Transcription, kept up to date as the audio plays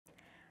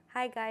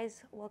Hi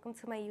guys, welcome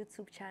to my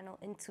YouTube channel.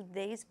 In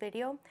today's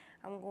video,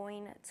 I'm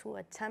going to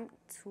attempt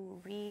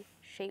to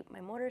reshape my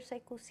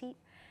motorcycle seat.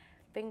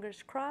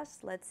 Fingers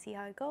crossed, let's see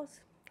how it goes.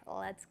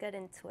 Let's get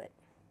into it.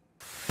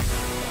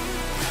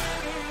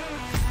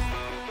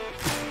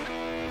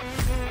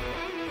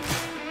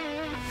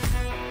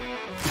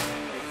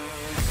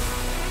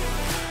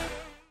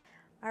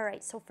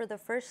 Alright, so for the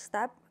first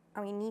step,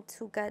 we need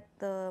to get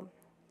the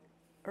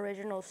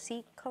original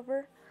seat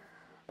cover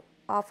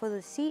off of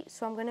the seat.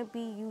 So I'm going to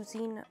be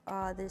using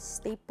this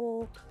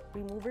staple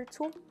remover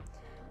tool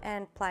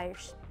and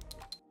pliers.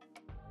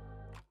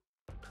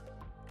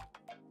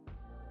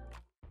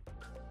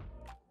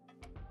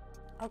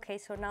 Okay,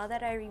 so now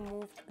that I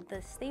removed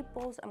the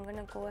staples, I'm going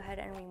to go ahead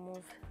and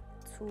remove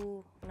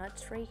two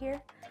nuts right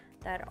here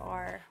that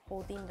are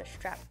holding the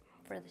strap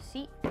for the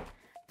seat,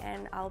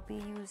 and I'll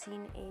be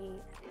using a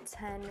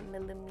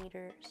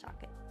 10mm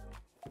socket.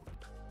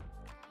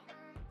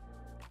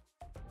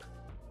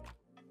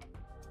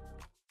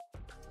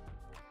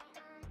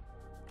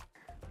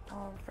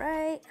 All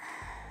right,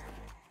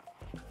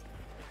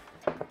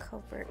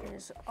 cover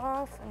is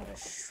off and the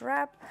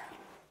strap.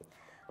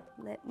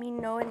 Let me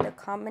know in the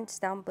comments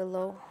down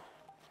below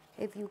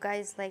if you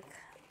guys like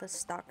the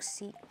stock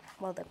seat,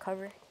 well, the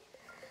cover.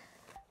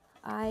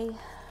 I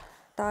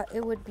thought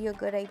it would be a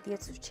good idea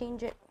to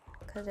change it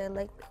because I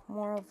like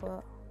more of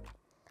a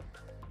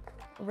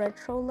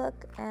retro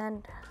look,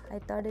 and I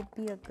thought it'd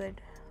be a good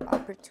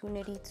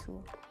opportunity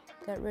to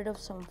get rid of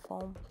some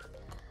foam.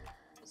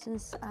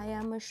 Since I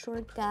am a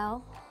short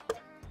gal,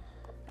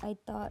 I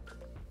thought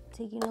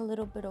taking a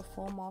little bit of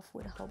foam off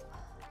would help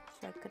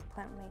so I could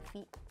plant my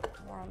feet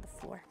more on the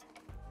floor.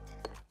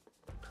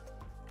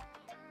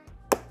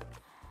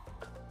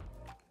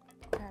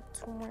 Got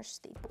two more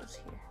staples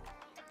here.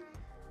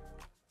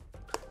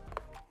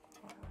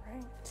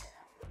 Alright.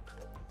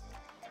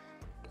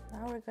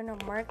 Now we're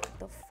gonna mark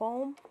the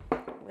foam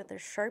with a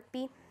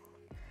Sharpie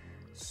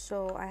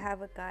so I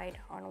have a guide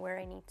on where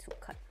I need to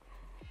cut.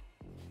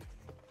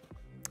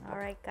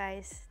 Alright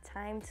guys,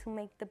 time to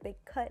make the big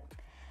cut.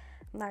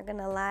 I'm not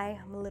gonna lie,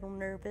 I'm a little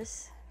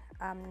nervous.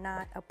 I'm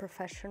not a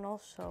professional,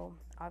 so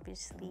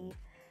obviously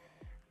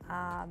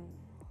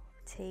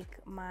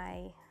take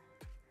my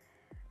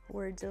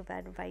words of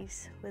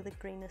advice with a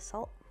grain of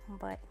salt,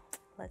 but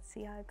let's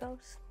see how it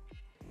goes.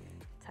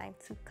 Time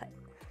to cut.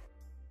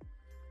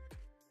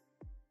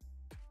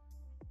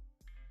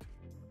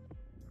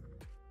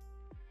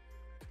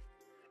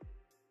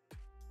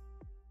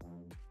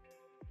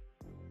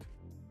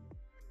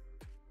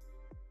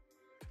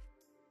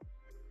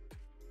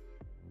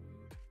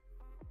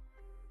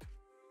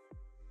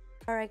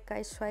 Alright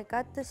guys, so I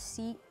got the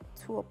seat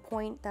to a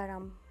point that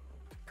I'm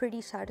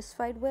pretty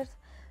satisfied with.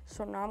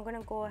 So now I'm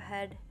gonna go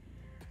ahead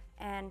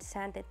and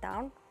sand it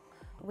down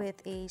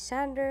with a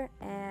sander,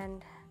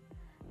 and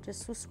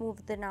just to smooth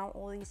out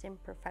all these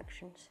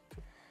imperfections,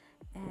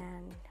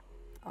 and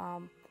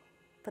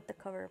put the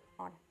cover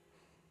on.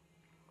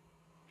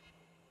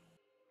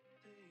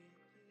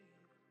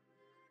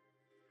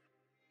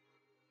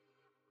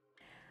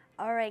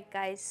 Alright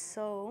guys,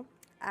 so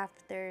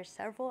after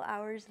several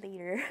hours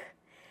later,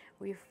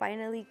 we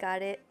finally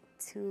got it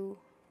to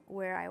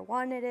where I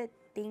wanted it.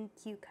 Thank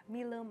you,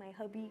 Camilo, my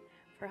hubby,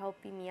 for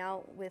helping me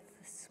out with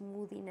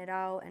smoothing it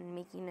out and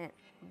making it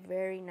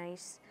very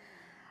nice.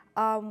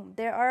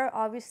 There are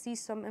obviously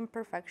some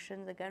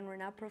imperfections. Again, we're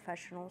not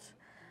professionals.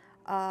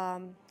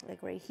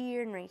 Like right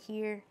here and right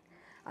here.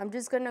 I'm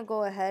just gonna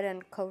go ahead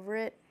and cover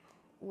it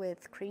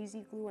with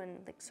crazy glue and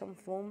like some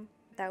foam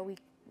that we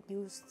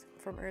used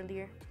from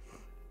earlier.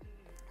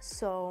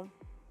 So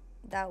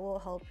that will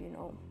help, you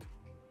know,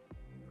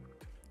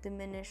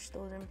 diminish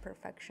those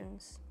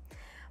imperfections.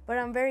 But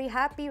I'm very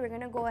happy. We're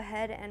gonna go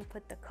ahead and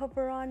put the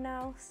cover on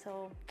now,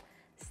 so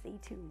stay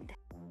tuned.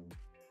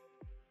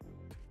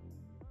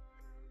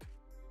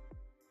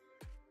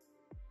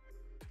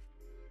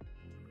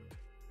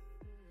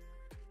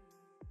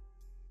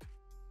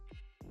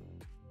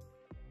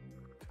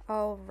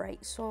 All right,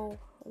 so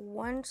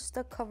once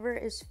the cover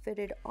is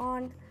fitted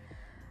on,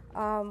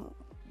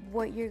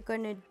 what you're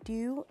gonna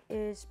do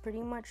is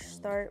pretty much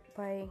start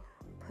by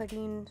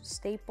putting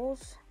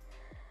staples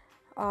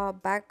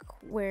back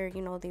where,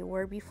 you know, they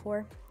were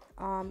before,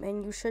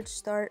 and you should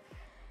start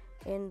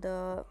in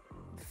the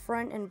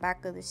front and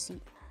back of the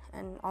seat,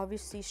 and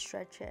obviously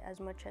stretch it as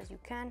much as you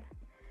can,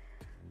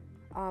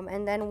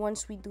 and then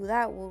once we do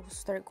that, we'll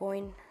start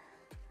going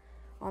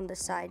on the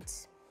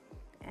sides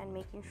and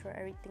making sure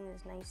everything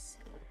is nice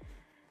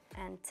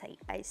and tight,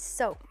 guys.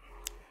 So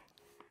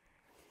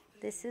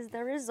this is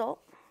the result.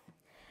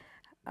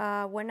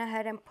 Went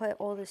ahead and put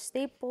all the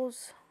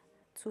staples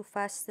to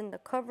fasten the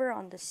cover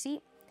on the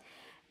seat,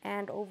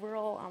 and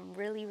overall I'm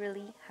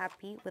really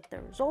happy with the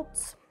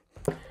results.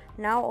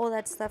 Now all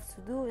that's left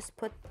to do is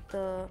put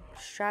the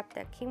strap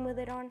that came with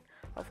it on.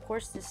 Of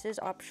course, this is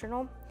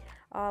optional,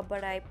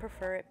 but I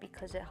prefer it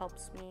because it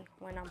helps me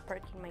when I'm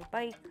parking my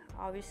bike.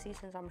 Obviously,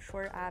 since I'm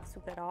short, I have to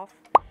get off,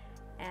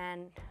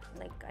 and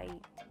like I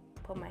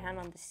put my hand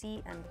on the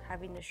seat, and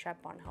having the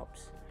strap on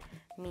helps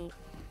me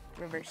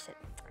reverse it.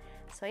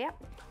 So yeah,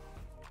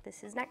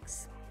 this is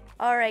next.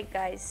 All right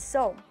guys,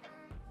 so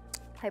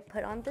I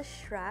put on the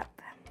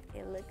strap.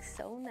 It looks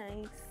so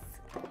nice.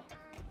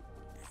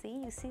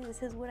 See, you see,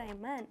 this is what I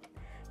meant.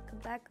 Come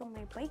back on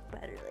my bike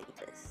better like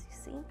this, you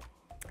see?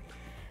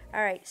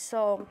 All right,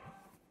 so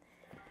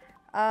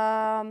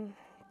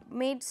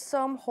made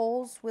some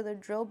holes with a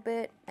drill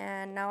bit,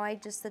 and now I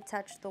just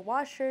attached the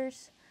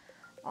washers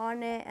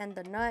on it and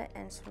the nut,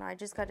 and so now I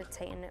just gotta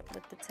tighten it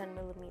with the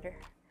 10mm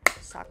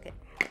socket.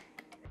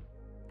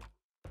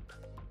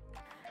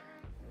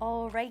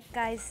 All right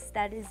guys,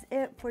 that is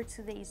it for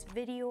today's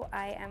video.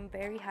 I am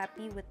very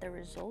happy with the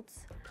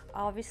results.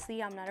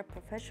 Obviously, I'm not a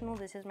professional.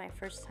 This is my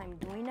first time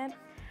doing it.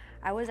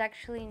 I was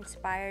actually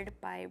inspired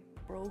by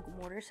Rogue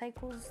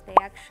Motorcycles. They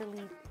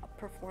actually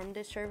perform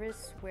this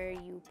service where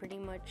you pretty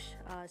much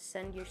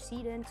send your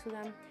seat into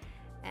them,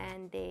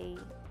 and they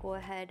go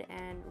ahead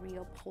and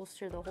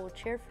reupholster the whole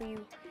chair for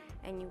you,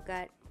 and you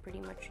got pretty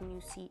much a new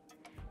seat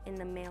in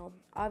the mail.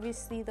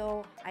 Obviously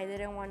though, I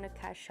didn't want to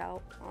cash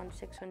out on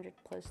 $600+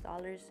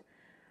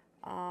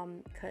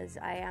 because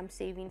I am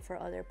saving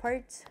for other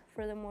parts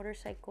for the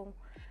motorcycle.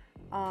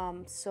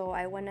 So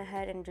I went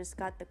ahead and just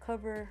got the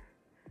cover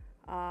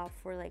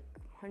for like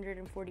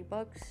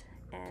 $140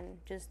 and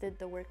just did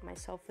the work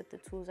myself with the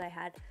tools I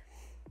had.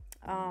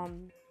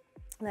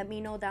 Let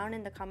me know down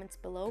in the comments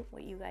below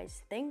what you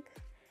guys think.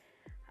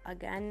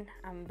 Again,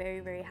 I'm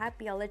very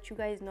happy. I'll let you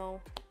guys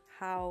know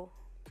how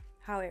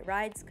it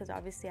rides, because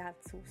obviously I have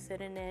to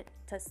sit in it,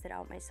 test it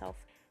out myself.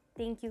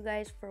 Thank you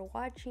guys for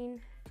watching.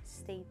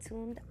 Stay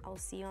tuned. I'll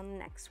see you on the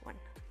next one.